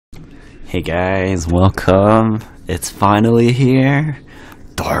Hey guys, welcome. It's finally here.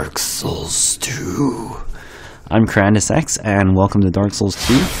 Dark Souls 2. I'm KyrandisX and welcome to Dark Souls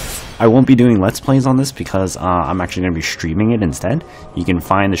 2. I won't be doing Let's Plays on this because I'm actually going to be streaming it instead. You can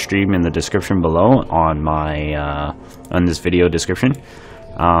find the stream in the description below on my on this video description.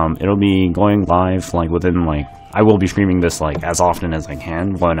 It'll be going live I will be streaming this as often as I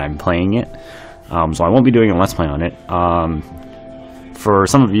can when I'm playing it. So I won't be doing a Let's Play on it. For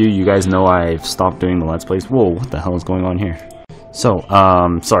some of you, you guys know I've stopped doing the Let's Plays. Whoa, what the hell is going on here? So,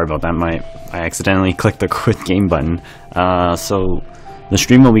 sorry about that. I accidentally clicked the quit game button. So the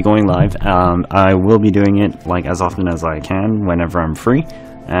stream will be going live. I will be doing it as often as I can, whenever I'm free,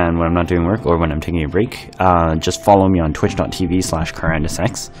 and when I'm not doing work or when I'm taking a break. Just follow me on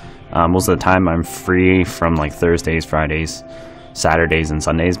twitch.tv/KyrandisX. Most of the time I'm free from Thursdays, Fridays, Saturdays, and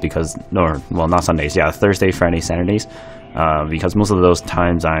Sundays not Sundays, yeah, Thursday, Friday, Saturdays. Because most of those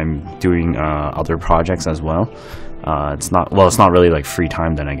times I'm doing other projects as well. It's not really free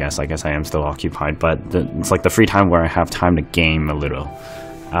time then, I guess I am still occupied, but it's the free time where I have time to game a little,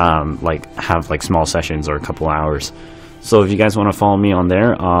 have small sessions or a couple hours. So if you guys want to follow me on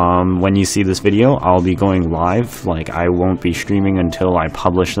there, when you see this video, I'll be going live. I won't be streaming until I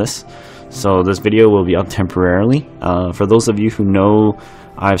publish this, so this video will be up temporarily. For those of you who know,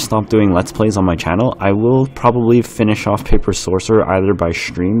 I've stopped doing Let's Plays on my channel. I will probably finish off Paper Sorcerer either by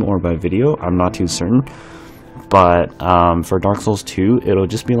stream or by video. I'm not too certain. But for Dark Souls 2, it'll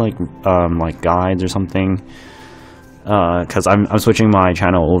just be guides or something. Because I'm switching my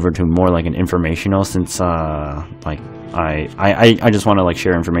channel over to more an informational, since I just want to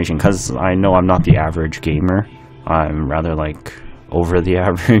share information, because I know I'm not the average gamer. I'm rather over the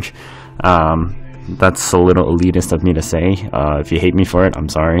average. That's a little elitist of me to say. If you hate me for it, I'm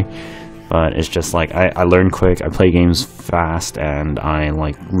sorry, but it's just I learn quick, I play games fast, and I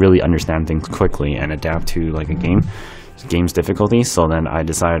really understand things quickly and adapt to a game's difficulty. So then I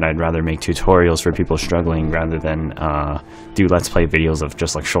decided I'd rather make tutorials for people struggling rather than do Let's Play videos of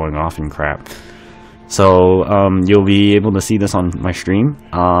just showing off and crap. So you'll be able to see this on my stream.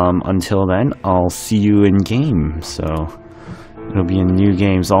 Until then, I'll see you in game. So it'll be a new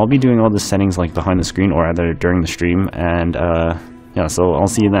game, so I'll be doing all the settings behind the screen or either during the stream, and yeah, so I'll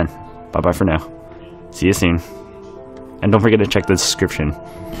see you then. Bye bye for now. See you soon. And don't forget to check the description.